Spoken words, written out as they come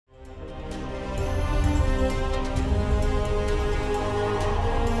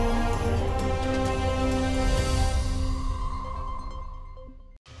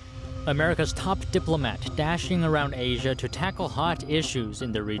America's top diplomat dashing around Asia to tackle hot issues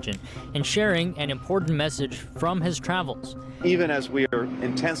in the region and sharing an important message from his travels. Even as we are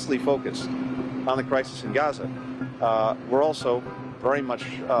intensely focused on the crisis in Gaza, we're also very much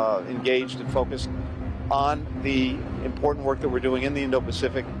engaged and focused on the important work that we're doing in the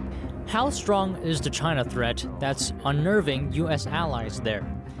Indo-Pacific. How strong is the China threat that's unnerving U.S. allies there?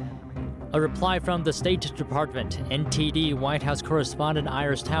 A reply from the State Department. NTD White House correspondent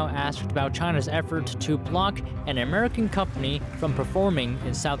Iris Tao asked about China's effort to block an American company from performing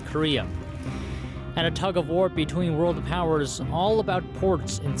in South Korea. And a tug-of-war between world powers all about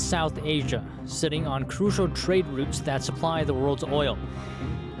ports in South Asia, sitting on crucial trade routes that supply the world's oil.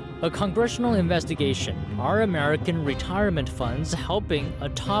 A congressional investigation. Are American retirement funds helping a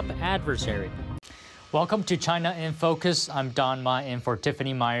top adversary? Welcome to China in Focus. I'm Don Ma in for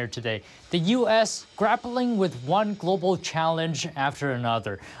Tiffany Meyer today. The U.S. grappling with one global challenge after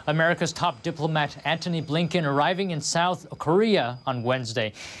another. America's top diplomat Antony Blinken arriving in South Korea on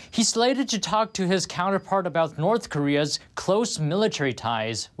Wednesday. He's slated to talk to his counterpart about North Korea's close military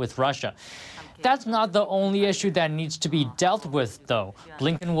ties with Russia. That's not the only issue that needs to be dealt with, though.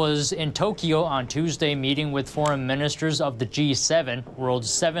 Blinken was in Tokyo on Tuesday meeting with foreign ministers of the G7,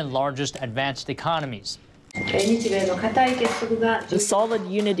 world's 7 largest advanced economies. The solid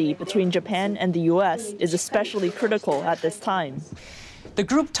unity between Japan and the U.S. is especially critical at this time. The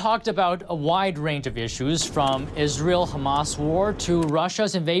group talked about a wide range of issues, from Israel-Hamas war to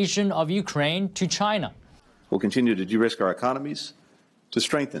Russia's invasion of Ukraine to China. We'll continue to de-risk our economies, to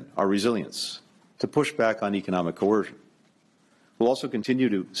strengthen our resilience, to push back on economic coercion. We'll also continue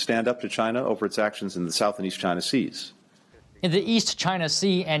to stand up to China over its actions in the South and East China Seas. In the East China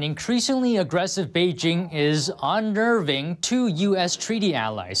Sea, an increasingly aggressive Beijing is unnerving 2 U.S. treaty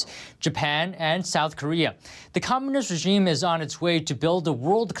allies, Japan and South Korea. The communist regime is on its way to build a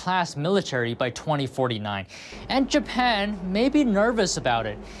world-class military by 2049, and Japan may be nervous about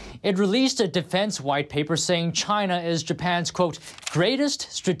it. It released a defense white paper saying China is Japan's, quote,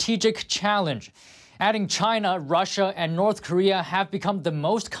 greatest strategic challenge. Adding China, Russia, and North Korea have become the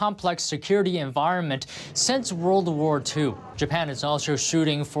most complex security environment since World War II. Japan is also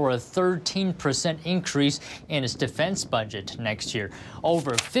shooting for a 13% increase in its defense budget next year,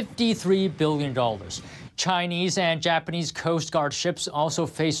 over $53 billion. Chinese and Japanese Coast Guard ships also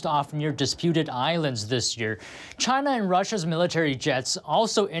faced off near disputed islands this year. China and Russia's military jets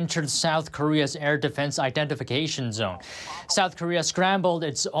also entered South Korea's air defense identification zone. South Korea scrambled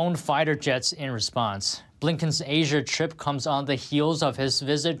its own fighter jets in response. Blinken's Asia trip comes on the heels of his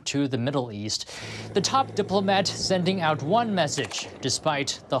visit to the Middle East. The top diplomat sending out one message.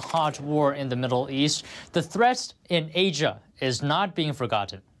 Despite the hot war in the Middle East, the threat in Asia is not being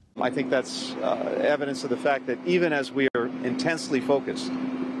forgotten. I think that's evidence of the fact that even as we are intensely focused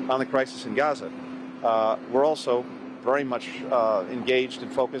on the crisis in Gaza, we're also very much engaged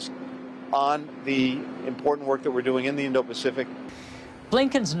and focused on the important work that we're doing in the Indo-Pacific.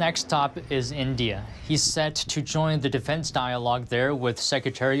 Blinken's next stop is India. He's set to join the defense dialogue there with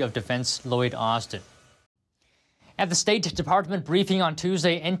Secretary of Defense Lloyd Austin. At the State Department briefing on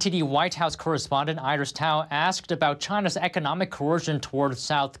Tuesday, NTD White House correspondent Iris Tao asked about China's economic coercion toward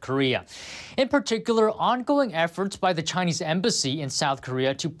South Korea. In particular, ongoing efforts by the Chinese embassy in South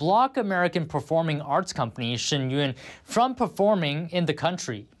Korea to block American performing arts company Shen from performing in the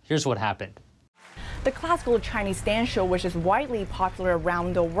country. Here's what happened. The classical Chinese dance show, which is widely popular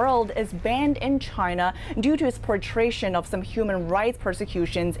around the world, is banned in China due to its portrayal of some human rights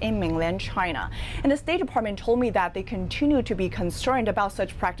persecutions in mainland China. And the State Department told me that they continue to be concerned about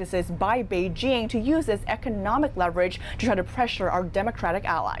such practices by Beijing to use its economic leverage to try to pressure our democratic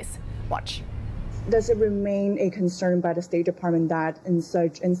allies. Watch. Does it remain a concern by the State Department that in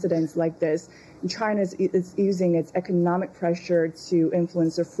such incidents like this, China is using its economic pressure to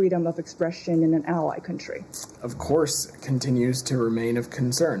influence the freedom of expression in an ally country? Of course, continues to remain of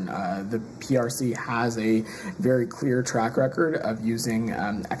concern. The PRC has a very clear track record of using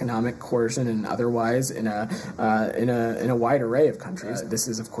economic coercion and otherwise in a wide array of countries. This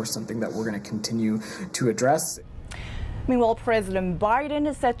is, of course, something that we're going to continue to address. Meanwhile, President Biden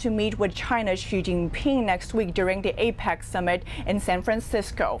is set to meet with China's Xi Jinping next week during the APEC summit in San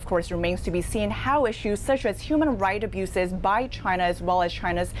Francisco. Of course, it remains to be seen how issues such as human rights abuses by China, as well as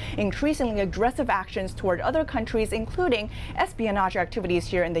China's increasingly aggressive actions toward other countries, including espionage activities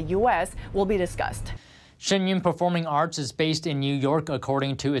here in the U.S., will be discussed. Shen Performing Arts is based in New York.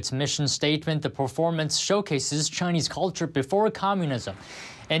 According to its mission statement, the performance showcases Chinese culture before communism.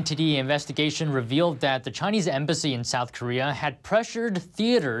 NTD investigation revealed that the Chinese embassy in South Korea had pressured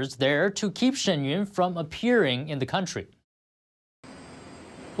theaters there to keep Shen from appearing in the country.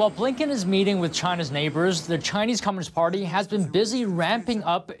 While Blinken is meeting with China's neighbors, the Chinese Communist Party has been busy ramping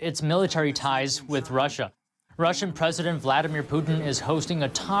up its military ties with Russia. Russian President Vladimir Putin is hosting a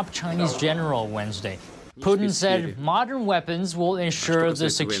top Chinese general Wednesday. Putin said modern weapons will ensure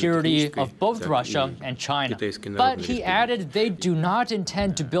the security of both Russia and China. But he added they do not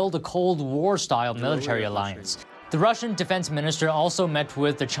intend to build a Cold War-style military alliance. The Russian defense minister also met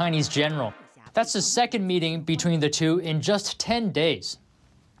with the Chinese general. That's the second meeting between the two in just 10 days.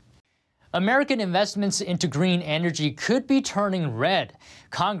 American investments into green energy could be turning red.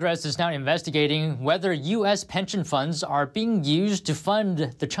 Congress is now investigating whether U.S. pension funds are being used to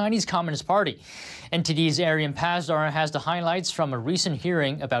fund the Chinese Communist Party. NTD's Arian Pazdar has the highlights from a recent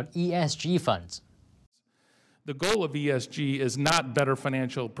hearing about ESG funds. The goal of ESG is not better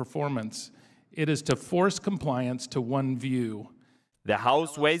financial performance. It is to force compliance to one view. The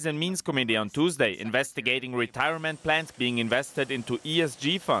House Ways and Means Committee on Tuesday investigating retirement plans being invested into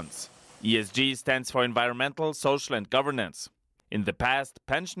ESG funds. ESG stands for environmental, social and governance. In the past,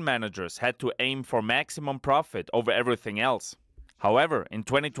 pension managers had to aim for maximum profit over everything else. However, in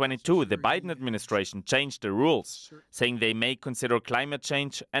 2022, the Biden administration changed the rules, saying they may consider climate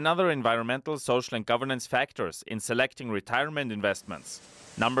change and other environmental, social and governance factors in selecting retirement investments.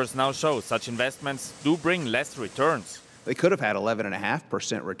 Numbers now show such investments do bring less returns. They could have had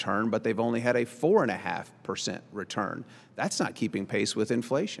 11.5% return, but they've only had a 4.5% return. That's not keeping pace with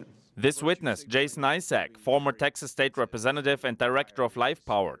inflation. This witness, Jason Isaac, former Texas state representative and director of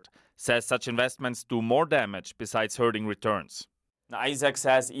LifePowered, says such investments do more damage besides hurting returns. Now, Isaac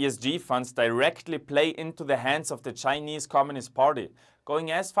says ESG funds directly play into the hands of the Chinese Communist Party,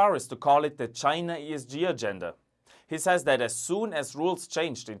 going as far as to call it the China ESG agenda. He says that as soon as rules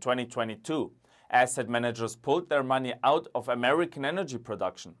changed in 2022, asset managers pulled their money out of American energy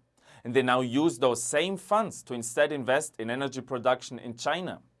production. And they now use those same funds to instead invest in energy production in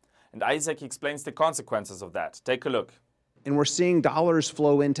China. And Isaac explains the consequences of that. Take a look. And we're seeing dollars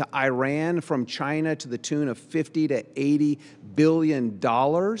flow into Iran from China to the tune of $50 to $80 billion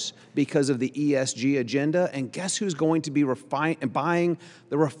because of the ESG agenda. And guess who's going to be buying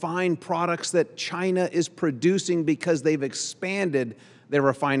the refined products that China is producing because they've expanded their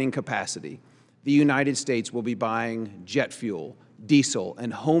refining capacity? The United States will be buying jet fuel, diesel,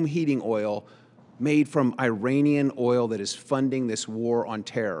 and home heating oil made from Iranian oil that is funding this war on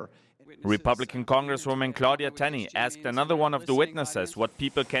terror. Republican Congresswoman Claudia Tenney asked another one of the witnesses what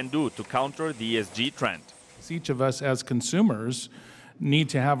people can do to counter the ESG trend. Each of us as consumers need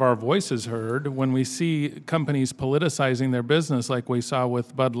to have our voices heard. When we see companies politicizing their business like we saw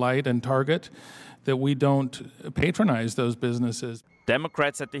with Bud Light and Target, that we don't patronize those businesses.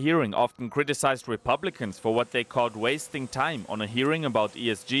 Democrats at the hearing often criticized Republicans for what they called wasting time on a hearing about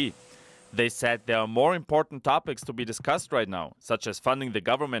ESG. They said there are more important topics to be discussed right now, such as funding the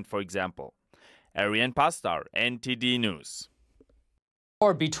government, for example. Arian Pazdar, NTD News.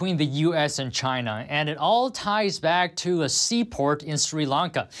 War between the U.S. and China, and it all ties back to a seaport in Sri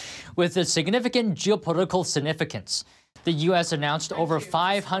Lanka with a significant geopolitical significance. The U.S. announced over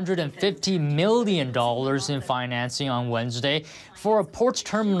 $550 million in financing on Wednesday for a port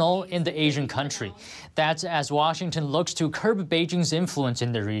terminal in the Asian country. That's as Washington looks to curb Beijing's influence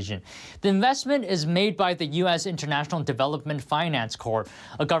in the region. The investment is made by the U.S. International Development Finance Corps,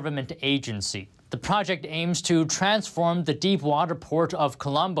 a government agency. The project aims to transform the deep water port of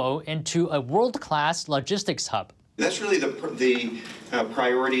Colombo into a world-class logistics hub. That's really the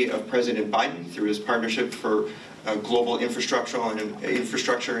priority of President Biden through his Partnership for Global Infrastructure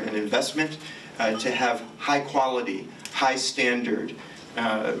and Investment, to have high-quality, high-standard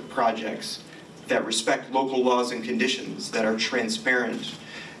projects that respect local laws and conditions, that are transparent,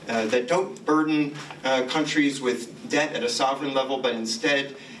 that don't burden countries with debt at a sovereign level, but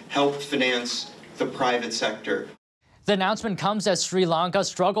instead help finance the private sector. The announcement comes as Sri Lanka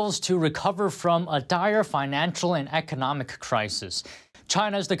struggles to recover from a dire financial and economic crisis.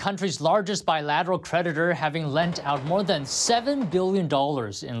 China is the country's largest bilateral creditor, having lent out more than $7 billion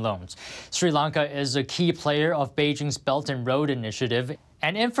in loans. Sri Lanka is a key player of Beijing's Belt and Road Initiative,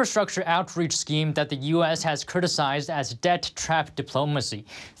 an infrastructure outreach scheme that the U.S. has criticized as debt trap diplomacy.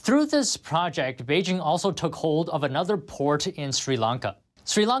 Through this project, Beijing also took hold of another port in Sri Lanka.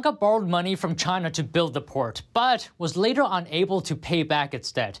 Sri Lanka borrowed money from China to build the port, but was later unable to pay back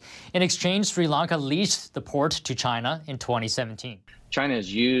its debt. In exchange, Sri Lanka leased the port to China in 2017. China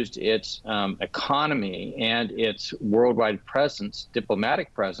has used its economy and its worldwide presence,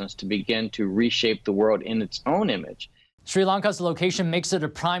 diplomatic presence, to begin to reshape the world in its own image. Sri Lanka's location makes it a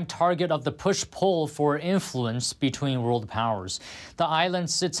prime target of the push-pull for influence between world powers. The island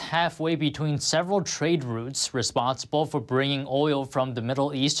sits halfway between several trade routes responsible for bringing oil from the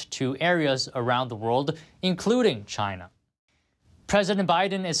Middle East to areas around the world, including China. President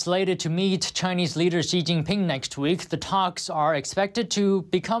Biden is slated to meet Chinese leader Xi Jinping next week. The talks are expected to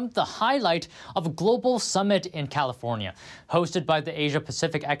become the highlight of a global summit in California. Hosted by the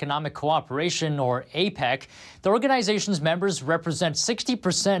Asia-Pacific Economic Cooperation, or APEC, the organization's members represent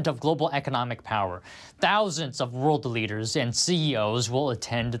 60% of global economic power. Thousands of world leaders and CEOs will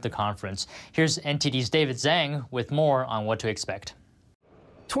attend the conference. Here's NTD's David Zhang with more on what to expect.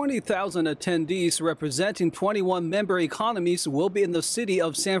 20,000 attendees representing 21 member economies will be in the city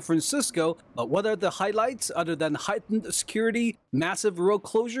of San Francisco. But what are the highlights other than heightened security, massive road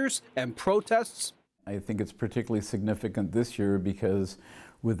closures, and protests? I think it's particularly significant this year because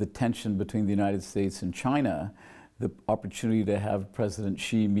with the tension between the United States and China, the opportunity to have President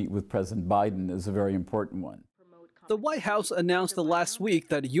Xi meet with President Biden is a very important one. The White House announced last week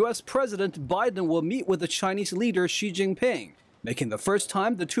that U.S. President Biden will meet with the Chinese leader Xi Jinping, making the first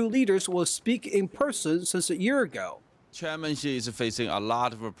time the two leaders will speak in person since a year ago. Chairman Xi is facing a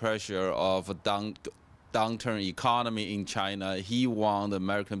lot of pressure of a downturn economy in China. He wants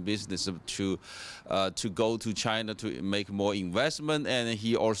American business to go to China to make more investment, and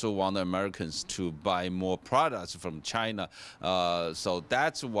he also wants Americans to buy more products from China. So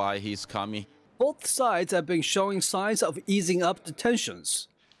that's why he's coming. Both sides have been showing signs of easing up the tensions.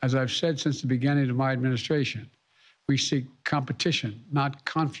 As I've said since the beginning of my administration, we seek competition, not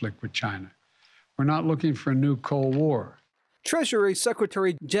conflict with China. We're not looking for a new Cold War. Treasury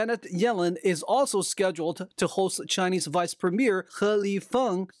Secretary Janet Yellen is also scheduled to host Chinese Vice Premier He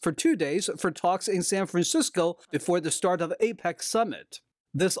Lifeng for 2 days for talks in San Francisco before the start of APEC summit.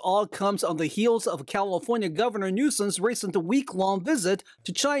 This all comes on the heels of California Governor Newsom's recent week-long visit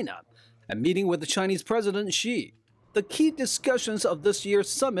to China and meeting with the Chinese President Xi. The key discussions of this year's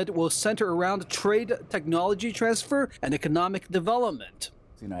summit will center around trade, technology transfer, and economic development.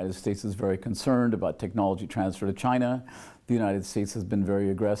 The United States is very concerned about technology transfer to China. The United States has been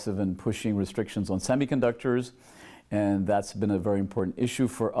very aggressive in pushing restrictions on semiconductors, and that's been a very important issue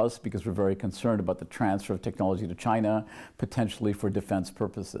for us because we're very concerned about the transfer of technology to China, potentially for defense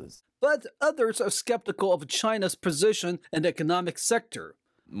purposes. But others are skeptical of China's position in the economic sector.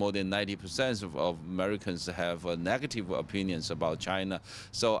 More than 90% of Americans have negative opinions about China.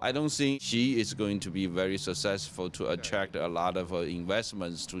 So I don't think Xi is going to be very successful to attract a lot of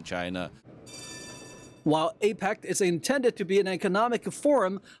investments to China. While APEC is intended to be an economic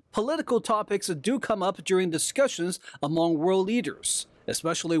forum, political topics do come up during discussions among world leaders,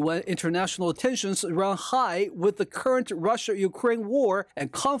 especially when international tensions run high with the current Russia-Ukraine war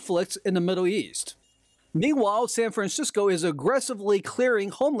and conflicts in the Middle East. Meanwhile, San Francisco is aggressively clearing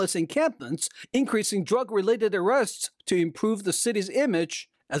homeless encampments, increasing drug-related arrests to improve the city's image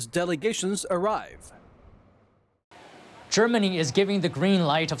as delegations arrive. Germany is giving the green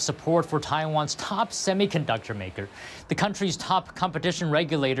light of support for Taiwan's top semiconductor maker. The country's top competition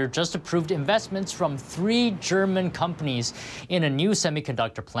regulator just approved investments from 3 German companies in a new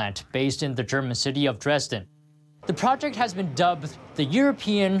semiconductor plant based in the German city of Dresden. The project has been dubbed the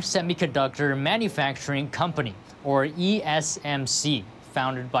European Semiconductor Manufacturing Company, or ESMC,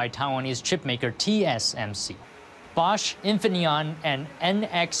 founded by Taiwanese chipmaker TSMC. Bosch, Infineon, and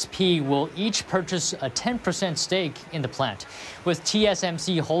NXP will each purchase a 10% stake in the plant, with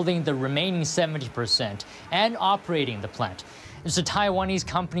TSMC holding the remaining 70% and operating the plant. It's the Taiwanese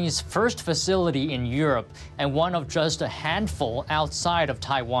company's first facility in Europe and one of just a handful outside of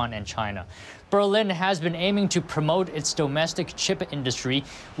Taiwan and China. Berlin has been aiming to promote its domestic chip industry,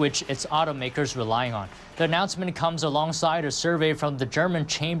 which its automakers rely on. The announcement comes alongside a survey from the German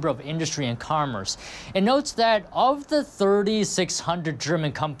Chamber of Industry and Commerce. It notes that of the 3,600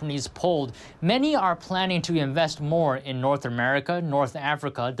 German companies polled, many are planning to invest more in North America, North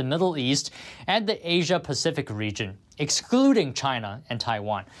Africa, the Middle East, and the Asia-Pacific region, excluding China and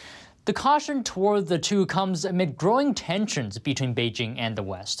Taiwan. The caution toward the two comes amid growing tensions between Beijing and the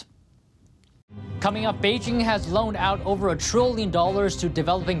West. Coming up, Beijing has loaned out over $1 trillion to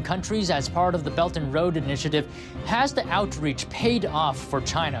developing countries as part of the Belt and Road Initiative. Has the outreach paid off for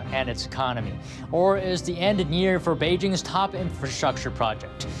China and its economy? Or is the end near for Beijing's top infrastructure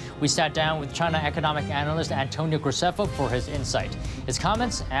project? We sat down with China economic analyst Antonio Graceffa for his insight. His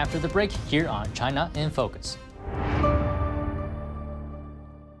comments after the break here on China in Focus.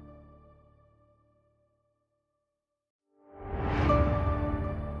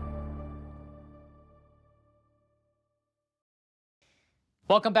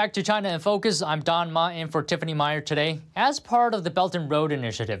 Welcome back to China in Focus. I'm Don Ma in for Tiffany Meyer today. As part of the Belt and Road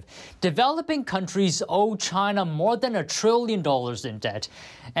Initiative, developing countries owe China more than $1 trillion in debt,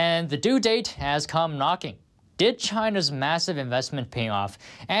 and the due date has come knocking. Did China's massive investment pay off?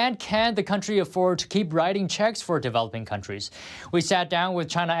 And can the country afford to keep writing checks for developing countries? We sat down with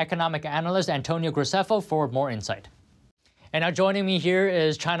China economic analyst Antonio Graceffo for more insight. And now joining me here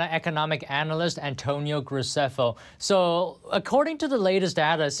is China economic analyst Antonio Graceffo. So according to the latest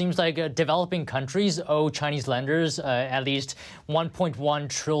data, it seems like developing countries owe Chinese lenders at least $1.1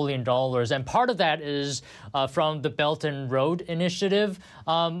 trillion. And part of that is from the Belt and Road Initiative.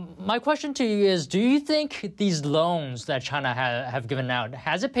 My question to you is, do you think these loans that China have given out,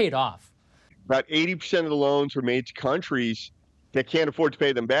 has it paid off? About 80% of the loans were made to countries that can't afford to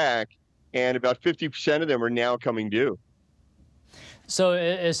pay them back, and about 50% of them are now coming due. So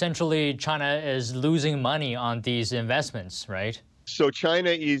essentially, China is losing money on these investments, right? So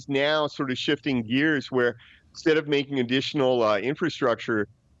China is now sort of shifting gears where instead of making additional infrastructure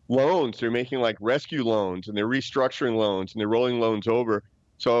loans, they're making like rescue loans, and they're restructuring loans, and they're rolling loans over.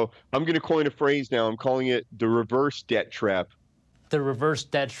 So I'm going to coin a phrase now. I'm calling it the reverse debt trap. The reverse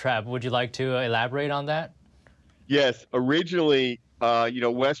debt trap. Would you like to elaborate on that? Yes. Originally,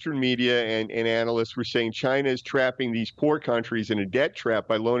 Western media and analysts were saying China is trapping these poor countries in a debt trap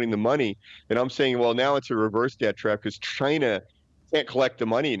by loaning them money. And I'm saying, well, now it's a reverse debt trap because China can't collect the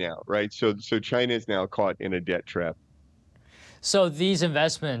money now, right? So China is now caught in a debt trap. So these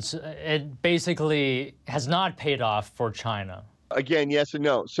investments, it basically has not paid off for China. Again, yes and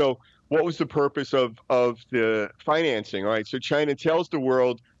no. So what was the purpose of the financing? All right, so China tells the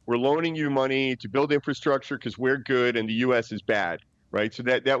world, we're loaning you money to build infrastructure because we're good and the U.S. is bad, right? So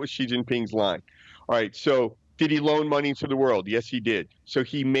that was Xi Jinping's line. All right, so did he loan money to the world? Yes, he did. So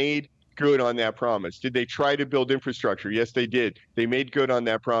he made good on that promise. Did they try to build infrastructure? Yes, they did. They made good on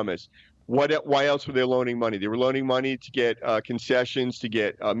that promise. Why else were they loaning money? They were loaning money to get concessions, to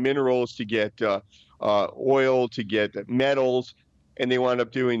get minerals, to get oil, to get metals, and they wound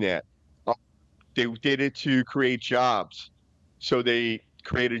up doing that. They did it to create jobs. So they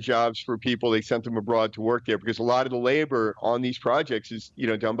created jobs for people. They sent them abroad to work there because a lot of the labor on these projects is,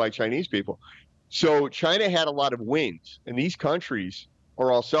 done by Chinese people. So China had a lot of wins, and these countries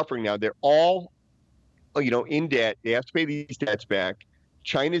are all suffering now. They're all, in debt. They have to pay these debts back.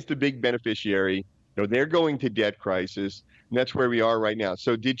 China's the big beneficiary. They're going to debt crisis, and that's where we are right now.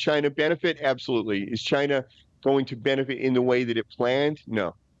 So did China benefit? Absolutely. Is China going to benefit in the way that it planned?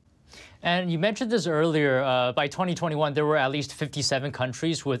 No. And you mentioned this earlier, by 2021, there were at least 57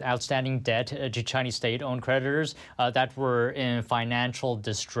 countries with outstanding debt to Chinese state-owned creditors that were in financial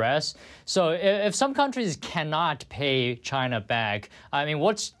distress. So if some countries cannot pay China back,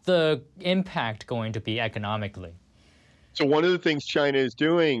 what's the impact going to be economically? So one of the things China is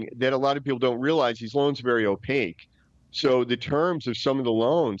doing that a lot of people don't realize, these loans are very opaque. So the terms of some of the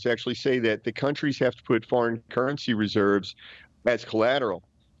loans actually say that the countries have to put foreign currency reserves as collateral.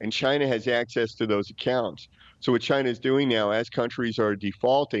 And China has access to those accounts. So what China is doing now, as countries are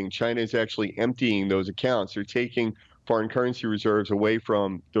defaulting, China is actually emptying those accounts. They're taking foreign currency reserves away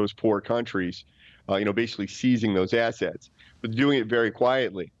from those poor countries, basically seizing those assets, but doing it very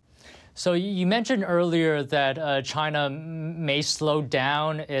quietly. So you mentioned earlier that China may slow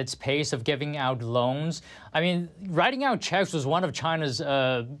down its pace of giving out loans. Writing out checks was one of China's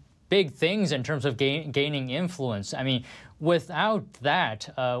big things in terms of gaining influence. Without that,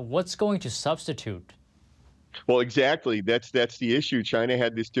 what's going to substitute? Well, exactly. That's the issue. China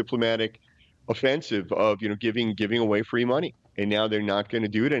had this diplomatic offensive of giving away free money, and now they're not going to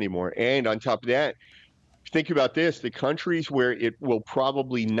do it anymore. And on top of that, think about this: the countries where it will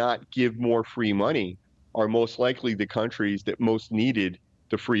probably not give more free money are most likely the countries that most needed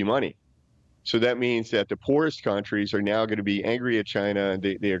the free money. So that means that the poorest countries are now going to be angry at China.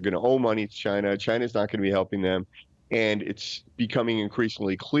 They are going to owe money to China. China's not going to be helping them. And it's becoming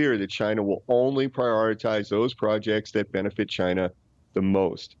increasingly clear that China will only prioritize those projects that benefit China the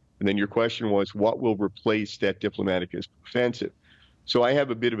most. And then your question was, what will replace that diplomatic offensive? So I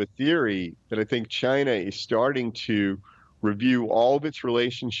have a bit of a theory that I think China is starting to review all of its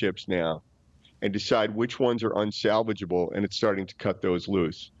relationships now and decide which ones are unsalvageable, and it's starting to cut those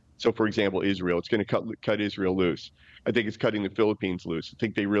loose. So, for example, Israel, it's going to cut Israel loose. I think it's cutting the Philippines loose. I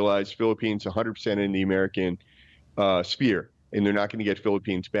think they realize Philippines 100% in the American sphere, and they're not going to get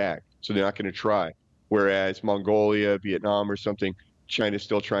Philippines back. So they're not going to try. Whereas Mongolia, Vietnam or something, China's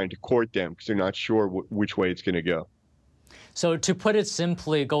still trying to court them because they're not sure which way it's going to go. So to put it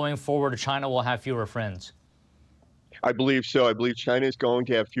simply, going forward, China will have fewer friends. I believe so. I believe China is going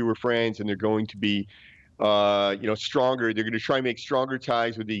to have fewer friends, and they're going to be stronger. They're going to try and make stronger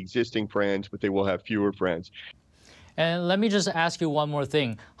ties with the existing friends, but they will have fewer friends. And let me just ask you one more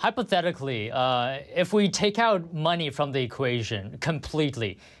thing. Hypothetically, if we take out money from the equation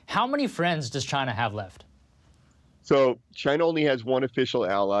completely, how many friends does China have left? So China only has one official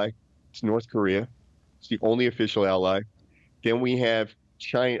ally. It's North Korea. It's the only official ally. Then we have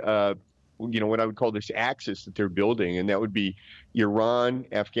China, what I would call this axis that they're building, and that would be Iran,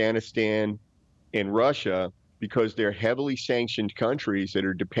 Afghanistan, and Russia, because they're heavily sanctioned countries that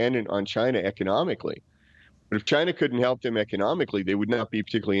are dependent on China economically. But if China couldn't help them economically, they would not be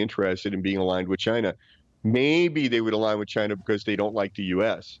particularly interested in being aligned with China. Maybe they would align with China because they don't like the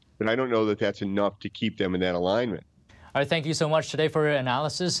U.S., but I don't know that that's enough to keep them in that alignment. All right, thank you so much today for your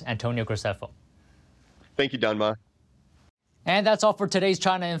analysis, Antonio Graceffo. Thank you, Don Ma. And that's all for today's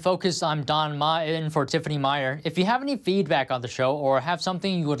China in Focus. I'm Don Ma, in for Tiffany Meyer. If you have any feedback on the show or have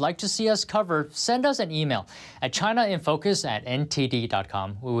something you would like to see us cover, send us an email at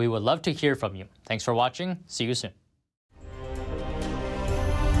chinainfocus@ntd.com. We would love to hear from you. Thanks for watching. See you soon.